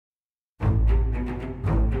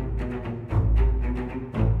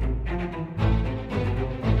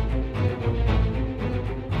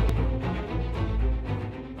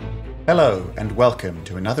Hello and welcome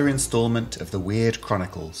to another installment of the Weird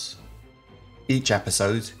Chronicles. Each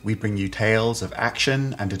episode we bring you tales of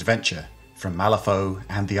action and adventure from Malifaux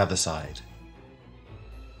and the other side.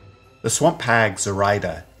 The Swamp Hag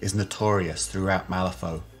Zoraida is notorious throughout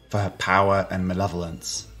Malifaux for her power and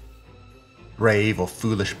malevolence. Brave or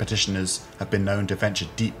foolish petitioners have been known to venture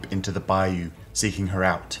deep into the bayou seeking her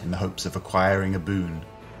out in the hopes of acquiring a boon.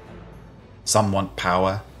 Some want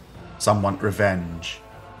power, some want revenge,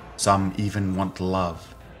 some even want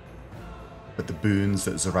love. But the boons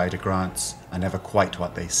that Zoraida grants are never quite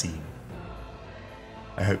what they seem.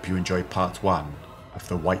 I hope you enjoy part 1 of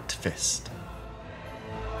The White Fist.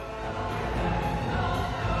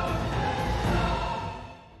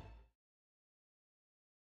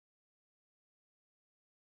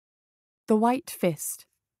 The White Fist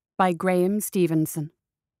by Graham Stevenson.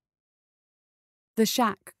 The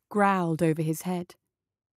shack growled over his head.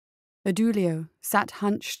 Adulio sat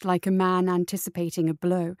hunched like a man anticipating a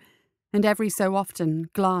blow, and every so often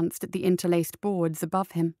glanced at the interlaced boards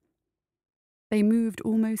above him. They moved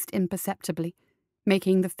almost imperceptibly,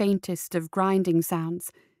 making the faintest of grinding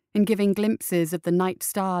sounds and giving glimpses of the night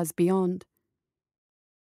stars beyond.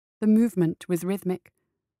 The movement was rhythmic,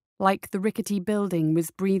 like the rickety building was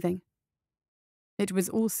breathing. It was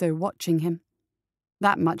also watching him.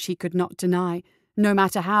 That much he could not deny, no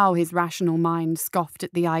matter how his rational mind scoffed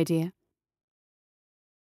at the idea.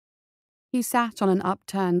 He sat on an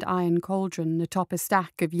upturned iron cauldron atop a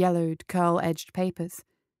stack of yellowed, curl-edged papers.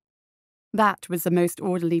 That was the most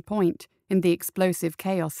orderly point in the explosive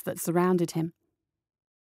chaos that surrounded him.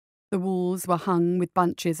 The walls were hung with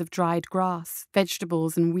bunches of dried grass,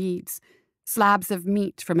 vegetables and weeds, slabs of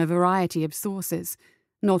meat from a variety of sources,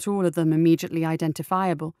 not all of them immediately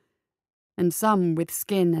identifiable, and some with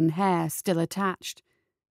skin and hair still attached,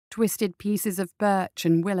 twisted pieces of birch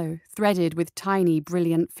and willow threaded with tiny,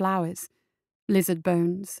 brilliant flowers, lizard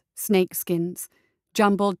bones, snake skins,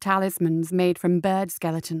 jumbled talismans made from bird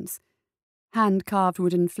skeletons, hand-carved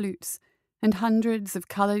wooden flutes, and hundreds of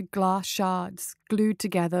coloured glass shards glued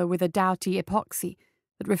together with a doughty epoxy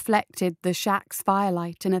that reflected the shack's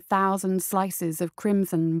firelight in 1,000 slices of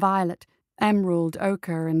crimson, violet, emerald,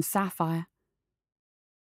 ochre, and sapphire.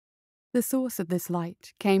 The source of this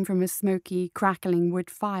light came from a smoky, crackling wood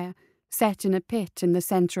fire set in a pit in the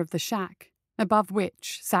centre of the shack, above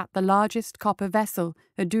which sat the largest copper vessel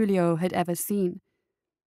Adulio had ever seen.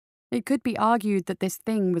 It could be argued that this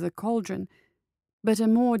thing was a cauldron, but a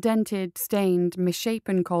more dented, stained,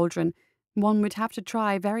 misshapen cauldron one would have to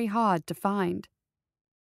try very hard to find.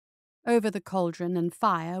 Over the cauldron and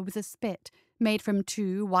fire was a spit made from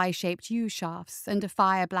 2 Y-shaped U-shafts and a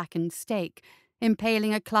fire-blackened stake,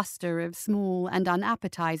 impaling a cluster of small and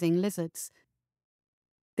unappetizing lizards.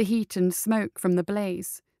 The heat and smoke from the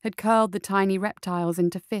blaze had curled the tiny reptiles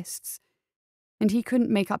into fists, and he couldn't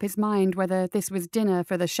make up his mind whether this was dinner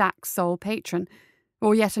for the shack's sole patron,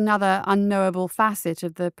 or yet another unknowable facet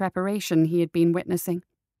of the preparation he had been witnessing.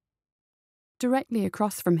 Directly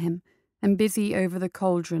across from him, and busy over the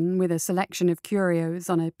cauldron with a selection of curios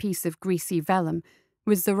on a piece of greasy vellum,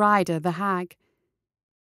 was Zoraida the hag.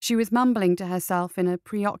 She was mumbling to herself in a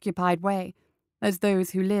preoccupied way, as those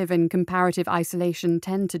who live in comparative isolation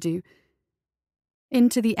tend to do.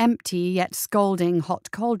 Into the empty yet scalding hot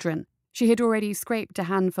cauldron, she had already scraped a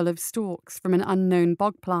handful of stalks from an unknown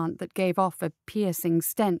bog plant that gave off a piercing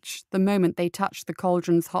stench the moment they touched the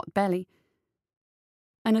cauldron's hot belly.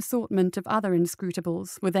 An assortment of other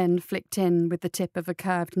inscrutables were then flicked in with the tip of a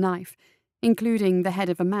curved knife, including the head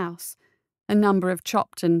of a mouse, a number of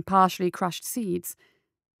chopped and partially crushed seeds,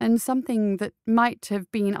 and something that might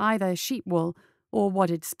have been either sheep wool or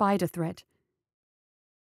wadded spider thread.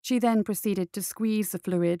 She then proceeded to squeeze the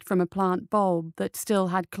fluid from a plant bulb that still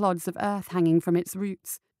had clods of earth hanging from its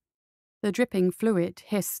roots. The dripping fluid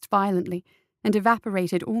hissed violently and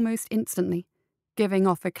evaporated almost instantly, giving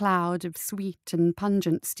off a cloud of sweet and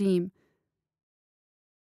pungent steam.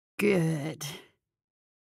 Good.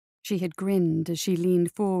 She had grinned as she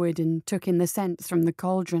leaned forward and took in the scents from the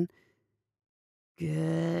cauldron.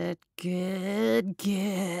 Good, good,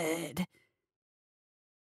 good.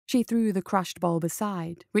 She threw the crushed bulb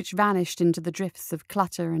aside, which vanished into the drifts of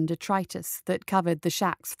clutter and detritus that covered the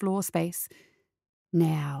shack's floor space.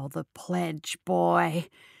 Now the pledge, boy.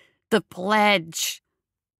 The pledge.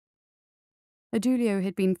 Adulio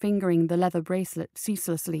had been fingering the leather bracelet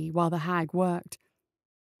ceaselessly while the hag worked.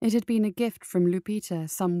 It had been a gift from Lupita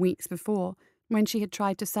some weeks before, when she had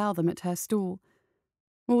tried to sell them at her stall.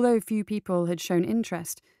 Although few people had shown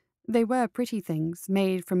interest, they were pretty things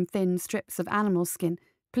made from thin strips of animal skin,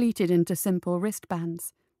 pleated into simple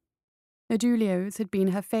wristbands. Adulio's had been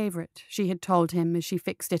her favourite, she had told him as she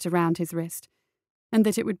fixed it around his wrist, and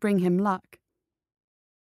that it would bring him luck.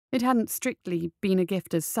 It hadn't strictly been a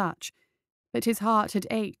gift as such, but his heart had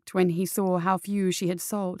ached when he saw how few she had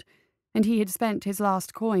sold, and he had spent his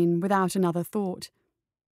last coin without another thought.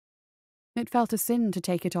 It felt a sin to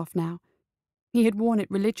take it off now. He had worn it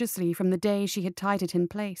religiously from the day she had tied it in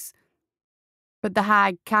place. But the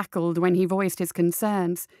hag cackled when he voiced his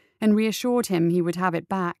concerns and reassured him he would have it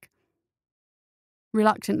back.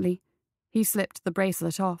 Reluctantly, he slipped the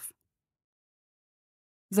bracelet off.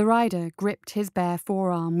 Zoraida gripped his bare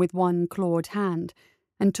forearm with one clawed hand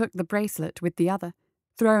and took the bracelet with the other,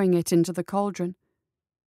 throwing it into the cauldron.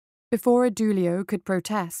 Before Adulio could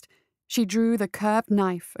protest, she drew the curved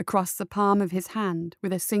knife across the palm of his hand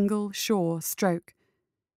with a single, sure stroke.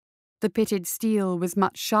 The pitted steel was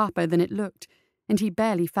much sharper than it looked, and he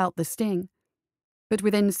barely felt the sting. But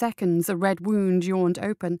within seconds a red wound yawned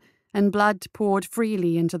open, and blood poured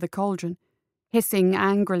freely into the cauldron, hissing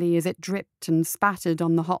angrily as it dripped and spattered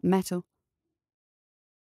on the hot metal.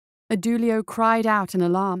 Adulio cried out in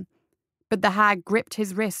alarm, but the hag gripped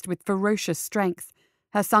his wrist with ferocious strength,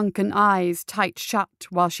 her sunken eyes tight shut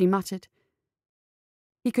while she muttered.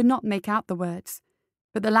 He could not make out the words,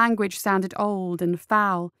 but the language sounded old and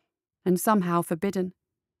foul, and somehow forbidden.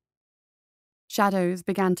 Shadows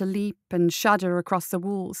began to leap and shudder across the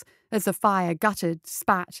walls as the fire guttered,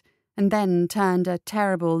 spat, and then turned a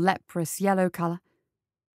terrible leprous yellow colour.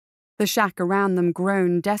 The shack around them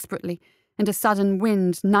groaned desperately, and a sudden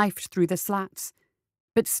wind knifed through the slats.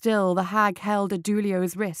 But still the hag held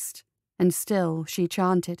Adulio's wrist, and still she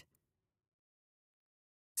chanted.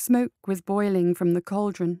 Smoke was boiling from the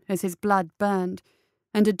cauldron as his blood burned,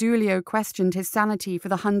 and Adulio questioned his sanity for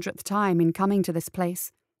the 100th time in coming to this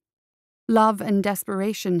place. Love and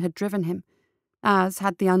desperation had driven him, as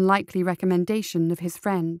had the unlikely recommendation of his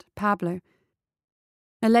friend, Pablo.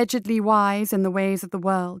 Allegedly wise in the ways of the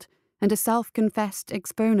world, and a self-confessed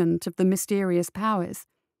exponent of the mysterious powers,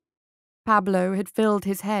 Pablo had filled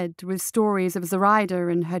his head with stories of Zoraida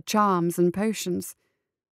and her charms and potions.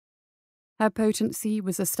 Her potency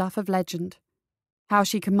was the stuff of legend, how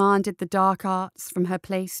she commanded the dark arts from her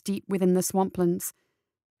place deep within the swamplands,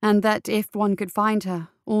 and that if one could find her,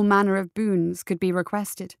 all manner of boons could be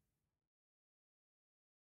requested.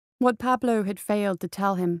 What Pablo had failed to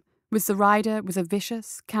tell him was Zoraida was a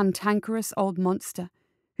vicious, cantankerous old monster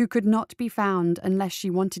who could not be found unless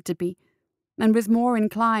she wanted to be, and was more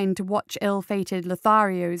inclined to watch ill-fated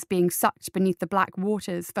Lotharios being sucked beneath the black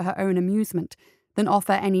waters for her own amusement than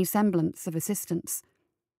offer any semblance of assistance.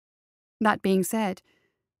 That being said,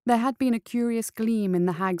 there had been a curious gleam in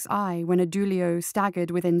the hag's eye when Adulio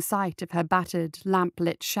staggered within sight of her battered,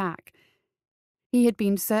 lamp-lit shack. He had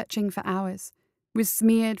been searching for hours, was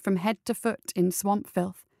smeared from head to foot in swamp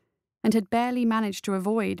filth, and had barely managed to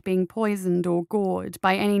avoid being poisoned or gored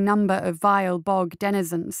by any number of vile bog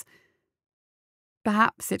denizens.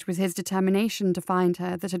 Perhaps it was his determination to find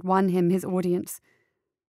her that had won him his audience.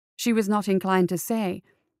 She was not inclined to say,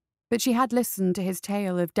 but she had listened to his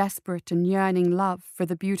tale of desperate and yearning love for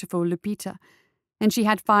the beautiful Lupita, and she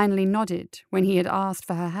had finally nodded when he had asked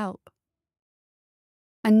for her help.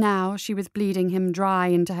 And now she was bleeding him dry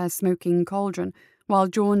into her smoking cauldron, while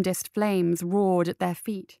jaundiced flames roared at their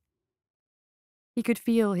feet. He could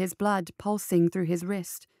feel his blood pulsing through his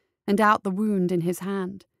wrist and out the wound in his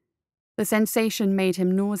hand. The sensation made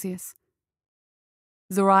him nauseous.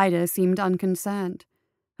 Zoraida seemed unconcerned,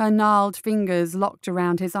 her gnarled fingers locked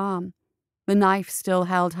around his arm, the knife still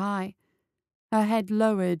held high, her head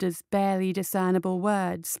lowered as barely discernible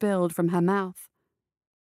words spilled from her mouth.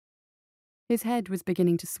 His head was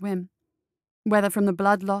beginning to swim. Whether from the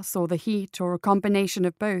blood loss or the heat or a combination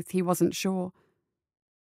of both, he wasn't sure.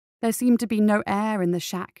 There seemed to be no air in the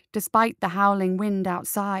shack, despite the howling wind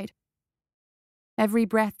outside. Every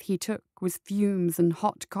breath he took was fumes and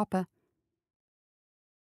hot copper.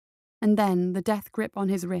 And then the death grip on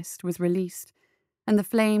his wrist was released, and the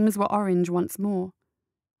flames were orange once more,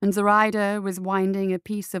 and Zoraida was winding a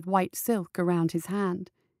piece of white silk around his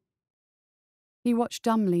hand. He watched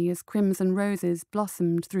dumbly as crimson roses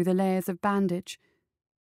blossomed through the layers of bandage.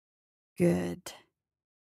 "Good,"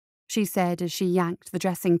 she said as she yanked the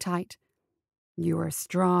dressing tight. "You are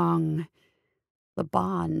strong. The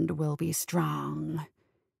bond will be strong."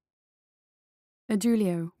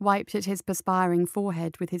 Adulio wiped at his perspiring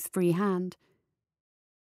forehead with his free hand.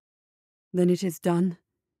 "Then it is done?"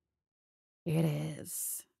 "It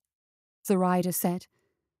is," Zoraida said.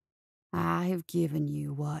 "I have given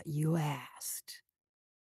you what you asked."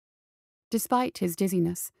 Despite his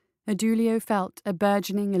dizziness, Adulio felt a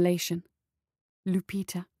burgeoning elation.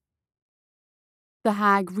 Lupita. The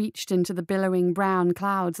hag reached into the billowing brown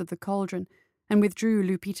clouds of the cauldron and withdrew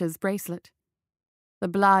Lupita's bracelet. The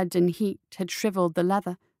blood and heat had shriveled the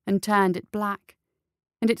leather and turned it black,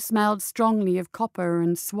 and it smelled strongly of copper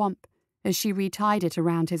and swamp as she retied it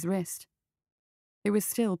around his wrist. It was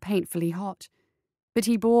still painfully hot, but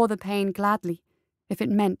he bore the pain gladly if it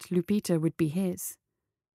meant Lupita would be his.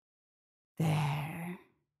 "There,"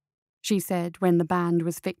 she said when the band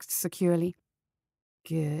was fixed securely.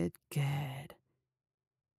 "Good, good."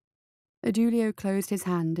 Adulio closed his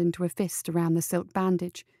hand into a fist around the silk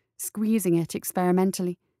bandage, squeezing it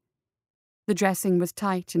experimentally. The dressing was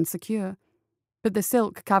tight and secure, but the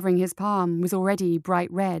silk covering his palm was already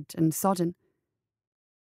bright red and sodden.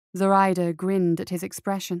 Zoraida grinned at his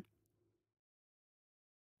expression.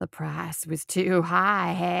 "The price was too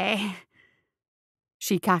high, hey?"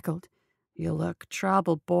 She cackled. "You look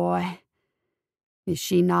troubled, boy. Is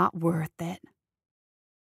she not worth it?"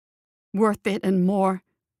 "Worth it and more,"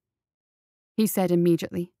 he said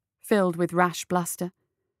immediately, filled with rash bluster.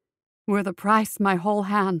 "Were the price my whole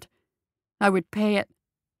hand, I would pay it."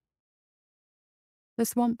 The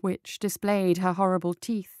Swamp Witch displayed her horrible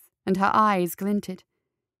teeth, and her eyes glinted.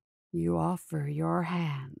 "You offer your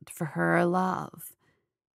hand for her love.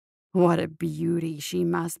 What a beauty she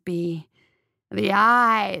must be. The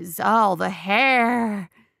eyes, oh, the hair."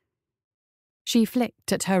 She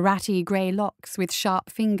flicked at her ratty grey locks with sharp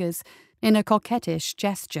fingers in a coquettish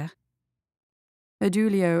gesture.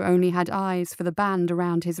 Adulio only had eyes for the band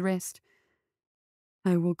around his wrist.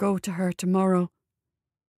 "I will go to her tomorrow,"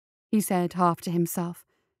 he said half to himself.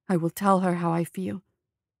 "I will tell her how I feel.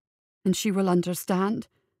 And she will understand."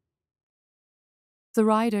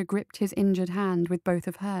 Zoraida gripped his injured hand with both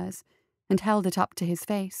of hers and held it up to his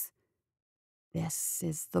face. "This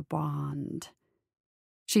is the bond,"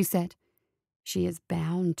 she said. "She is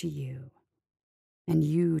bound to you, and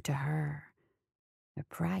you to her. A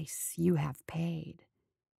price you have paid,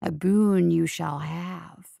 a boon you shall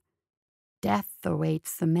have. Death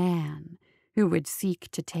awaits the man who would seek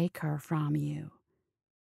to take her from you.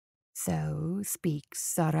 So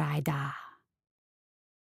speaks Zoraida."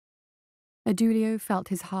 Adulio felt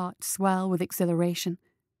his heart swell with exhilaration.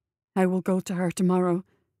 "I will go to her tomorrow,"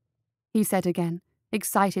 he said again,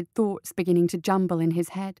 excited thoughts beginning to jumble in his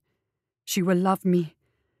head. "She will love me,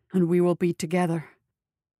 and we will be together."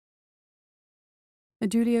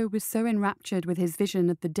 Adulio was so enraptured with his vision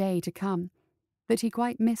of the day to come that he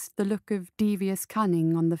quite missed the look of devious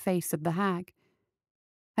cunning on the face of the hag.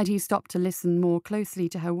 Had he stopped to listen more closely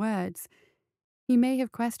to her words, he may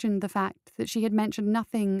have questioned the fact that she had mentioned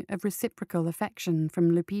nothing of reciprocal affection from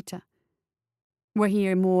Lupita. Were he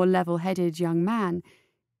a more level-headed young man,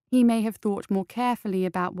 he may have thought more carefully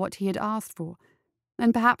about what he had asked for,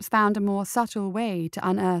 and perhaps found a more subtle way to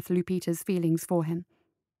unearth Lupita's feelings for him.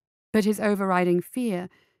 But his overriding fear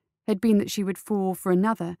had been that she would fall for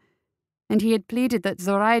another, and he had pleaded that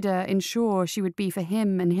Zoraida ensure she would be for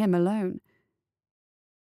him and him alone.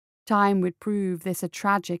 Time would prove this a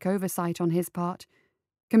tragic oversight on his part,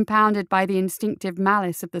 compounded by the instinctive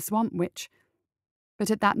malice of the Swamp Witch. But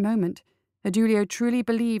at that moment, Adulio truly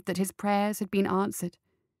believed that his prayers had been answered.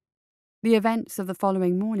 The events of the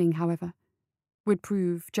following morning, however, would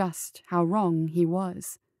prove just how wrong he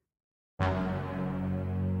was.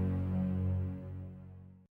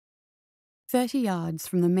 30 yards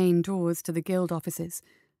from the main doors to the guild offices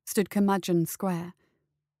stood Curmudgeon Square.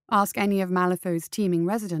 Ask any of Malifaux's teeming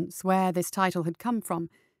residents where this title had come from,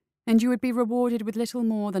 and you would be rewarded with little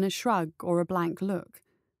more than a shrug or a blank look.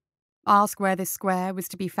 Ask where this square was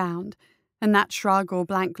to be found, and that shrug or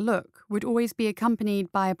blank look would always be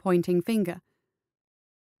accompanied by a pointing finger.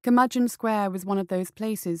 Curmudgeon Square was one of those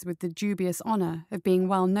places with the dubious honour of being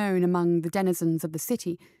well known among the denizens of the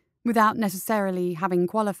city, without necessarily having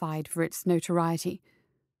qualified for its notoriety.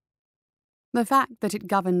 The fact that it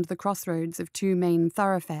governed the crossroads of two main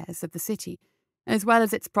thoroughfares of the city, as well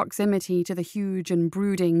as its proximity to the huge and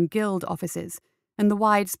brooding guild offices and the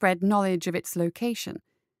widespread knowledge of its location,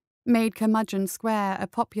 made Curmudgeon Square a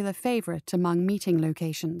popular favourite among meeting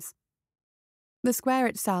locations. The square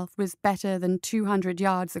itself was better than 200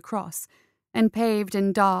 yards across, and paved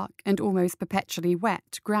in dark and almost perpetually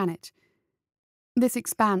wet granite. This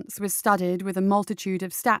expanse was studded with a multitude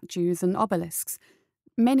of statues and obelisks,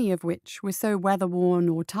 many of which were so weather-worn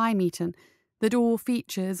or time-eaten that all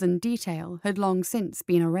features and detail had long since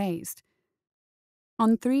been erased.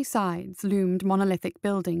 On 3 sides loomed monolithic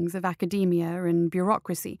buildings of academia and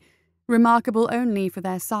bureaucracy, remarkable only for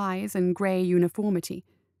their size and grey uniformity.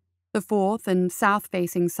 The 4th and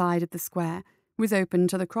south-facing side of the square was open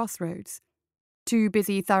to the crossroads, 2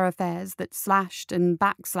 busy thoroughfares that slashed and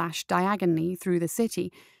backslashed diagonally through the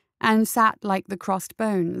city, and sat like the crossed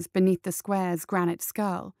bones beneath the square's granite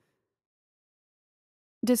skull.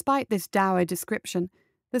 Despite this dour description,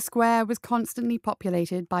 the square was constantly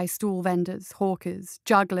populated by stall vendors, hawkers,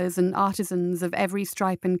 jugglers, and artisans of every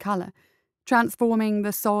stripe and colour, transforming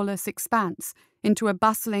the soulless expanse into a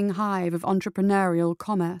bustling hive of entrepreneurial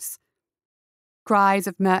commerce. Cries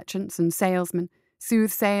of merchants and salesmen,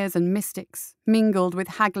 soothsayers and mystics, mingled with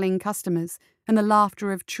haggling customers and the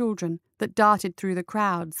laughter of children that darted through the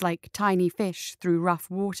crowds like tiny fish through rough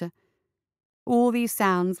water. All these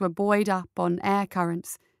sounds were buoyed up on air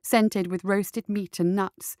currents, scented with roasted meat and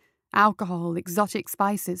nuts, alcohol, exotic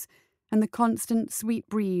spices, and the constant sweet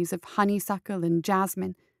breeze of honeysuckle and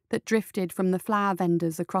jasmine that drifted from the flower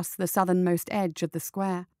vendors across the southernmost edge of the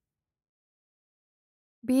square.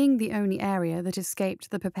 Being the only area that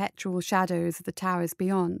escaped the perpetual shadows of the towers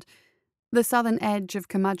beyond, the southern edge of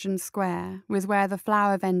Curmudgeon Square was where the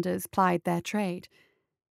flower vendors plied their trade.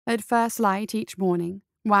 At first light each morning,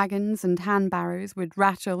 wagons and hand-barrows would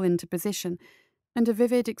rattle into position, and a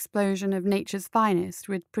vivid explosion of nature's finest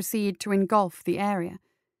would proceed to engulf the area.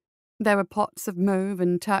 There were pots of mauve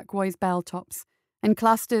and turquoise bell-tops, and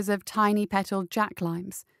clusters of tiny-petaled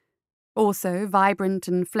jack-limes. Also, vibrant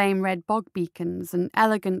and flame-red bog beacons and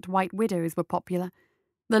elegant white widows were popular,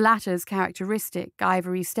 the latter's characteristic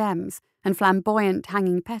ivory stems and flamboyant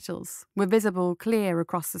hanging petals were visible clear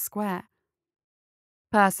across the square.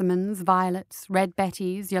 Persimmons, violets, red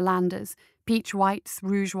betties, yolandas, peach whites,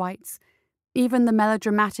 rouge whites, even the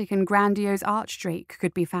melodramatic and grandiose archdrake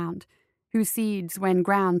could be found, whose seeds, when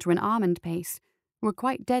ground to an almond paste, were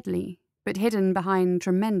quite deadly, but hidden behind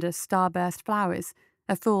tremendous starburst flowers,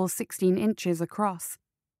 a full 16 inches across.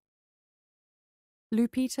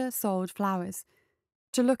 Lupita sold flowers.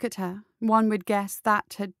 To look at her, one would guess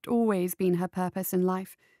that had always been her purpose in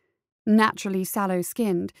life. Naturally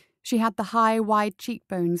sallow-skinned, she had the high, wide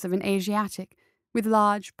cheekbones of an Asiatic, with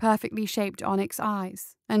large, perfectly shaped onyx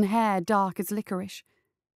eyes, and hair dark as licorice.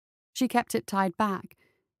 She kept it tied back,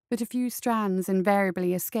 but a few strands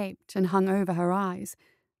invariably escaped and hung over her eyes,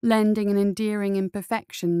 lending an endearing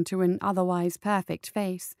imperfection to an otherwise perfect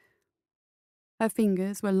face. Her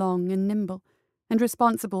fingers were long and nimble, and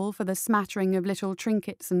responsible for the smattering of little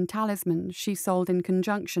trinkets and talismans she sold in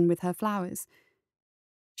conjunction with her flowers.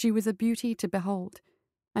 She was a beauty to behold,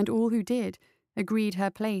 and all who did agreed her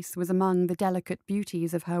place was among the delicate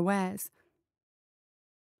beauties of her wares.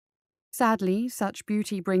 Sadly, such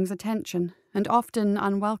beauty brings attention, and often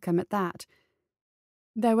unwelcome at that.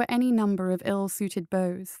 There were any number of ill-suited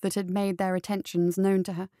beaux that had made their attentions known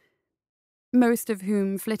to her, most of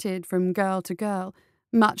whom flitted from girl to girl,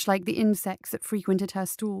 much like the insects that frequented her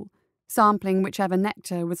stall, sampling whichever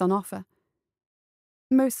nectar was on offer.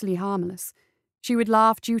 Mostly harmless, she would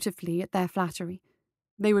laugh dutifully at their flattery.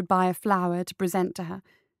 They would buy a flower to present to her.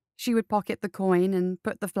 She would pocket the coin and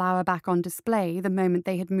put the flower back on display the moment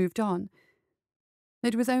they had moved on.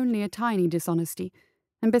 It was only a tiny dishonesty,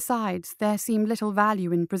 and besides, there seemed little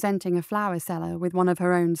value in presenting a flower seller with one of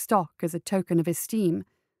her own stock as a token of esteem.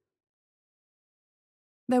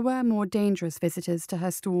 There were more dangerous visitors to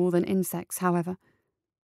her stall than insects, however.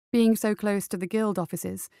 Being so close to the guild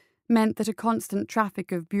offices meant that a constant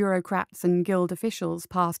traffic of bureaucrats and guild officials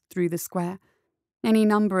passed through the square, any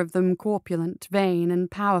number of them corpulent, vain,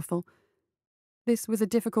 and powerful. This was a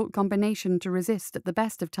difficult combination to resist at the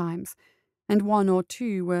best of times, and one or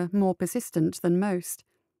two were more persistent than most.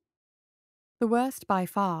 The worst by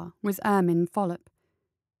far was Ermine Follop.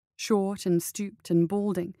 Short and stooped and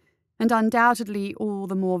balding, and undoubtedly all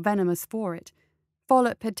the more venomous for it,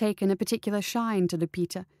 Follop had taken a particular shine to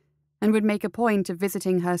Lupita, and would make a point of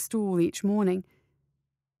visiting her stall each morning.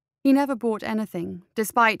 He never bought anything,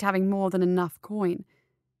 despite having more than enough coin.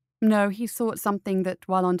 No, he sought something that,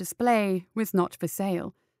 while on display, was not for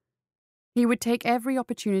sale. He would take every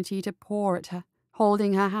opportunity to paw at her,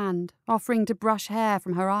 holding her hand, offering to brush hair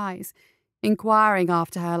from her eyes, inquiring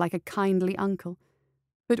after her like a kindly uncle.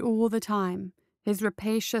 But all the time, his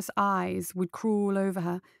rapacious eyes would crawl over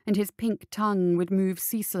her, and his pink tongue would move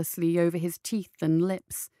ceaselessly over his teeth and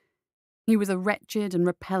lips. He was a wretched and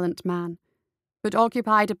repellent man, but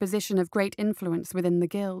occupied a position of great influence within the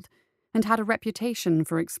guild, and had a reputation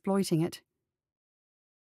for exploiting it.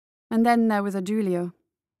 And then there was Adulio.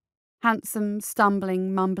 Handsome,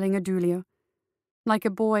 stumbling, mumbling Adulio. Like a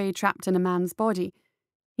boy trapped in a man's body,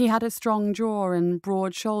 he had a strong jaw and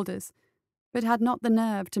broad shoulders, but had not the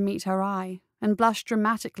nerve to meet her eye, and blushed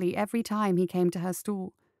dramatically every time he came to her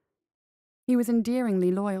stall. He was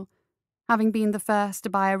endearingly loyal, having been the first to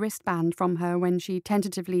buy a wristband from her when she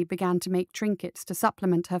tentatively began to make trinkets to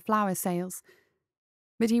supplement her flower sales.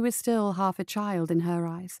 But he was still half a child in her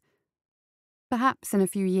eyes. Perhaps in a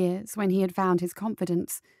few years, when he had found his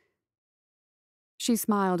confidence. She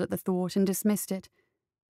smiled at the thought and dismissed it.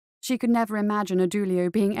 She could never imagine Odulio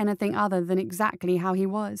being anything other than exactly how he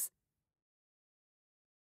was.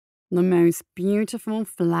 "The most beautiful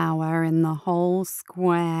flower in the whole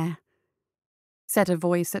square," said a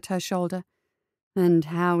voice at her shoulder. "And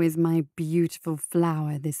how is my beautiful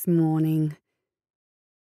flower this morning?"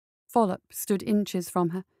 Follop stood inches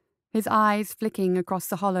from her, his eyes flicking across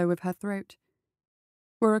the hollow of her throat.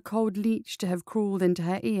 Were a cold leech to have crawled into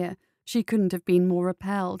her ear, she couldn't have been more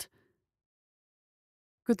repelled.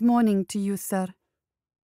 "Good morning to you, sir."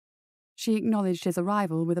 She acknowledged his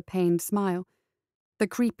arrival with a pained smile. The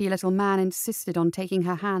creepy little man insisted on taking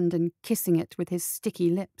her hand and kissing it with his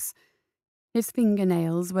sticky lips. His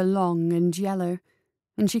fingernails were long and yellow,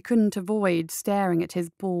 and she couldn't avoid staring at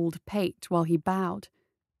his bald pate while he bowed.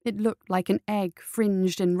 It looked like an egg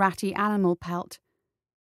fringed in ratty animal pelt.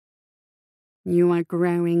 "You are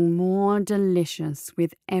growing more delicious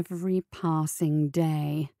with every passing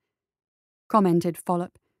day," commented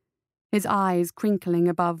Follop, his eyes crinkling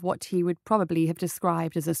above what he would probably have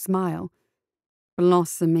described as a smile.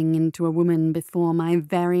 "Blossoming into a woman before my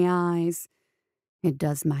very eyes. It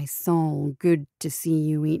does my soul good to see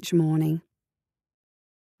you each morning."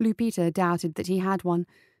 Lupita doubted that he had one,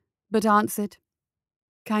 but answered,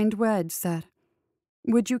 "Kind words, sir.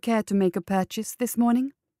 Would you care to make a purchase this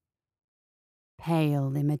morning?"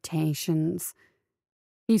 "Pale imitations,"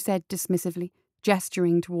 he said dismissively,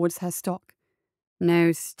 gesturing towards her stock.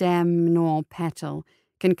 "No stem nor petal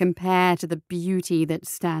can compare to the beauty that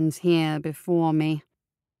stands here before me."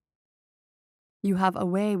 "You have a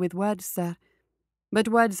way with words, sir, but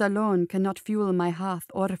words alone cannot fuel my heart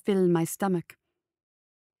or fill my stomach.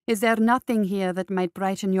 Is there nothing here that might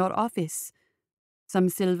brighten your office? Some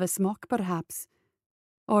silver smock, perhaps,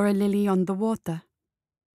 or a lily on the water?"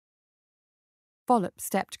 Follop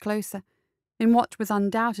stepped closer, in what was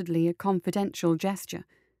undoubtedly a confidential gesture,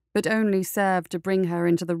 but only served to bring her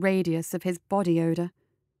into the radius of his body odour.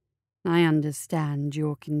 "I understand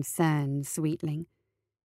your concern, sweetling.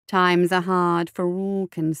 Times are hard for all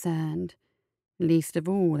concerned, least of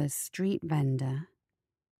all a street vendor.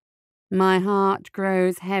 My heart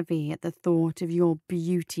grows heavy at the thought of your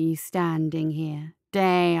beauty standing here,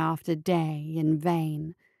 day after day, in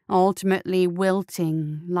vain, ultimately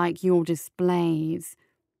wilting like your displays.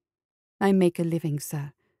 I make a living,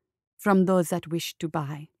 sir, from those that wish to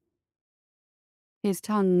buy." His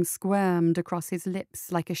tongue squirmed across his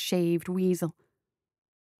lips like a shaved weasel.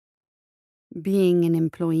 "Being an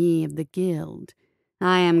employee of the guild,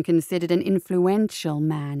 I am considered an influential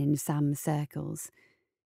man in some circles,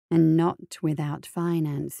 and not without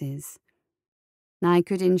finances. I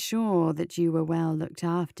could ensure that you were well looked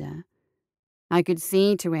after. I could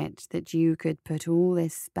see to it that you could put all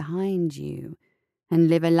this behind you and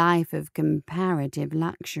live a life of comparative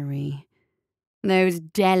luxury. Those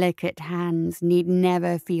delicate hands need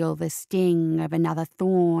never feel the sting of another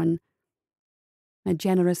thorn." "A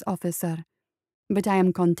generous offer, sir, but I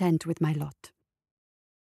am content with my lot."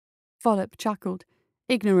 Follop chuckled,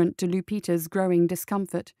 ignorant to Lupita's growing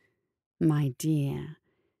discomfort. "My dear,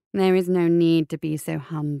 there is no need to be so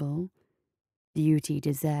humble. Beauty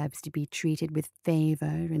deserves to be treated with favour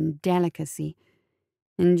and delicacy,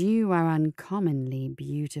 and you are uncommonly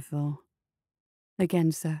beautiful."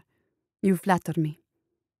 "Again, sir, you flatter me,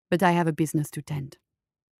 but I have a business to tend."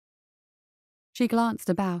 She glanced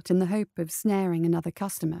about in the hope of snaring another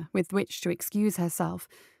customer with which to excuse herself,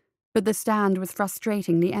 but the stand was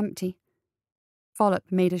frustratingly empty. Follop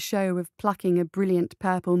made a show of plucking a brilliant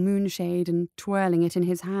purple moonshade and twirling it in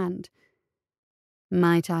his hand.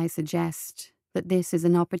 "Might I suggest that this is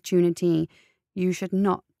an opportunity you should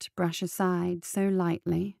not brush aside so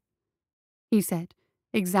lightly?" he said,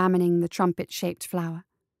 examining the trumpet-shaped flower.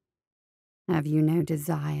 "Have you no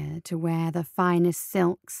desire to wear the finest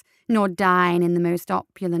silks, nor dine in the most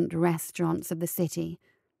opulent restaurants of the city?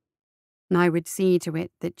 I would see to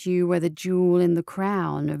it that you were the jewel in the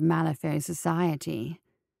crown of Malifaux society."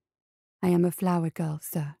 "I am a flower girl,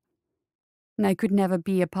 sir, and I could never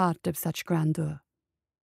be a part of such grandeur."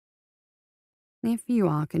 "If you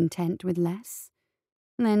are content with less,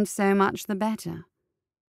 then so much the better.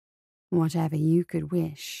 Whatever you could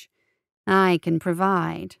wish, I can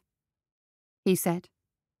provide," he said.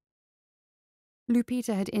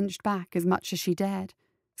 Lupita had inched back as much as she dared,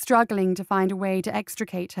 struggling to find a way to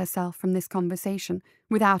extricate herself from this conversation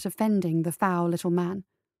without offending the foul little man.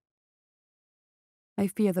 "I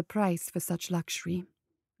fear the price for such luxury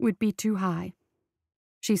would be too high,"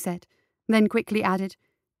 she said, then quickly added,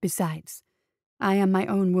 "Besides, I am my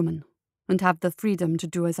own woman, and have the freedom to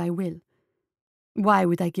do as I will. Why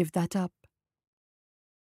would I give that up?"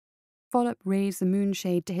 Follop raised the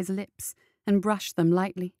moonshade to his lips and brushed them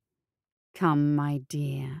lightly. "Come, my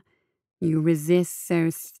dear, you resist so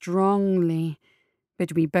strongly,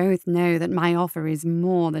 but we both know that my offer is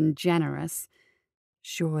more than generous.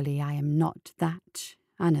 Surely I am not that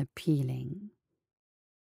unappealing."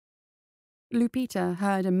 Lupita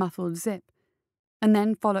heard a muffled zip, and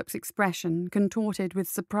then Follop's expression contorted with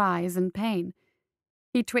surprise and pain.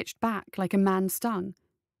 He twitched back like a man stung,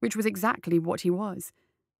 which was exactly what he was,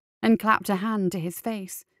 and clapped a hand to his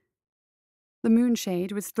face. The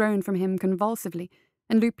moonshade was thrown from him convulsively,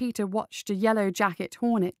 and Lupita watched a yellow-jacket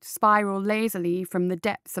hornet spiral lazily from the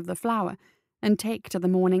depths of the flower and take to the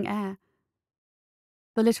morning air.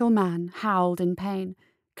 The little man howled in pain,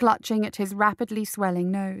 clutching at his rapidly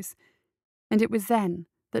swelling nose, and it was then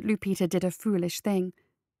that Lupita did a foolish thing.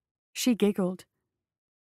 She giggled.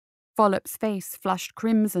 Follop's face flushed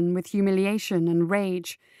crimson with humiliation and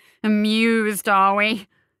rage. "Amused, are we?"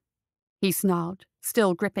 he snarled,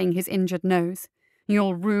 still gripping his injured nose.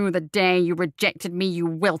 "You'll rue the day you rejected me, you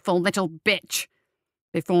willful little bitch.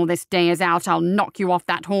 Before this day is out, I'll knock you off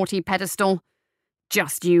that haughty pedestal.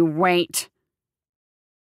 Just you wait."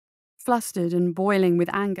 Flustered and boiling with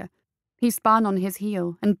anger, he spun on his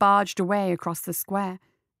heel and barged away across the square,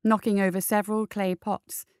 knocking over several clay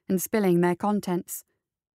pots and spilling their contents.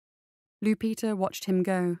 Lupita watched him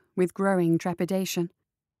go with growing trepidation.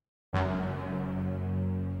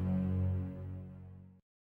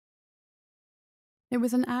 It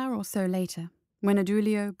was an hour or so later when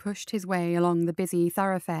Adulio pushed his way along the busy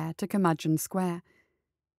thoroughfare to Curmudgeon Square.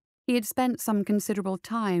 He had spent some considerable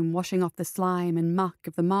time washing off the slime and muck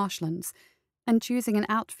of the marshlands and choosing an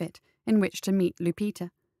outfit in which to meet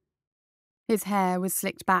Lupita. His hair was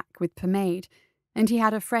slicked back with pomade, and he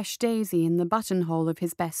had a fresh daisy in the buttonhole of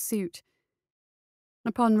his best suit.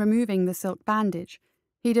 Upon removing the silk bandage,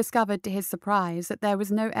 he discovered to his surprise that there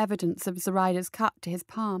was no evidence of Zoraida's cut to his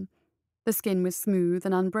palm. The skin was smooth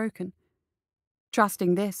and unbroken.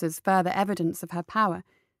 Trusting this as further evidence of her power,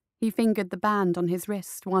 he fingered the band on his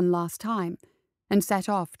wrist one last time and set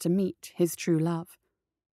off to meet his true love.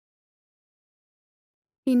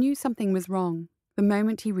 He knew something was wrong the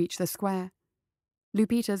moment he reached the square.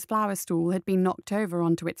 Lupita's flower stall had been knocked over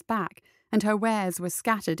onto its back, and her wares were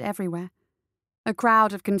scattered everywhere. A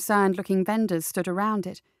crowd of concerned-looking vendors stood around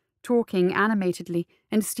it, talking animatedly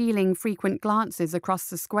and stealing frequent glances across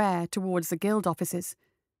the square towards the guild offices.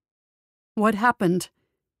 "What happened?"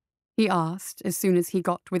 he asked as soon as he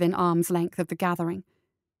got within arm's length of the gathering.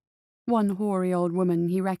 One hoary old woman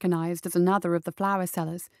he recognized as another of the flower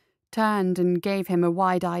sellers turned and gave him a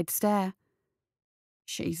wide-eyed stare.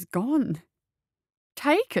 "She's gone.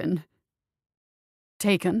 Taken?"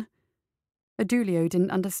 "Taken?" Adulio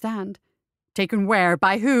didn't understand. "Taken where?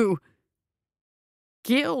 By who?"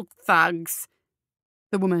 "Guild thugs,"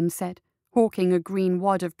 the woman said, hawking a green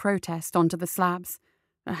wad of protest onto the slabs.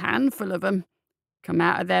 "A handful of 'em. Come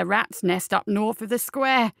out of their rat's nest up north of the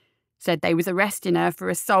square. Said they was arresting her for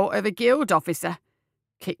assault of a guild officer.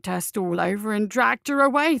 Kicked her stall over and dragged her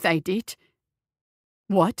away, they did."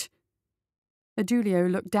 "What?" Adulio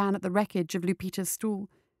looked down at the wreckage of Lupita's stall.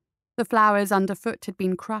 The flowers underfoot had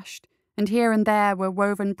been crushed, and here and there were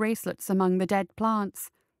woven bracelets among the dead plants.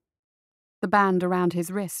 The band around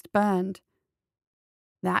his wrist burned.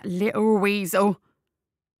 "That little weasel,"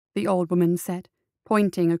 the old woman said,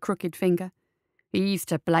 pointing a crooked finger. "He's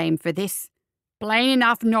to blame for this. Plain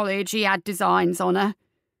enough knowledge he had designs on her.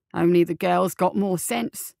 Only the girl's got more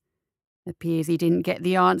sense. Appears he didn't get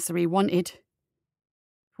the answer he wanted.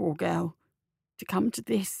 Poor girl, to come to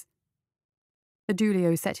this."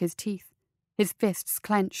 Adulio set his teeth, his fists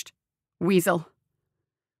clenched. "Weasel.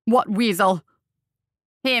 What weasel?"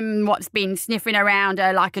 "Him what's been sniffing around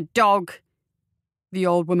her like a dog," the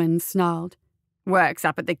old woman snarled. "Works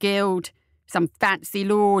up at the guild. Some fancy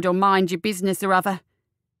lord or mind your business or other.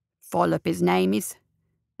 Follop his name is.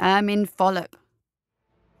 Ermin Follop."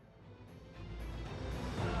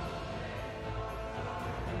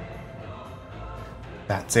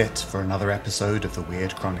 That's it for another episode of the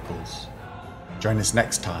Weird Chronicles. Join us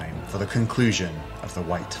next time for the conclusion of the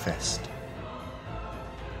White Fist.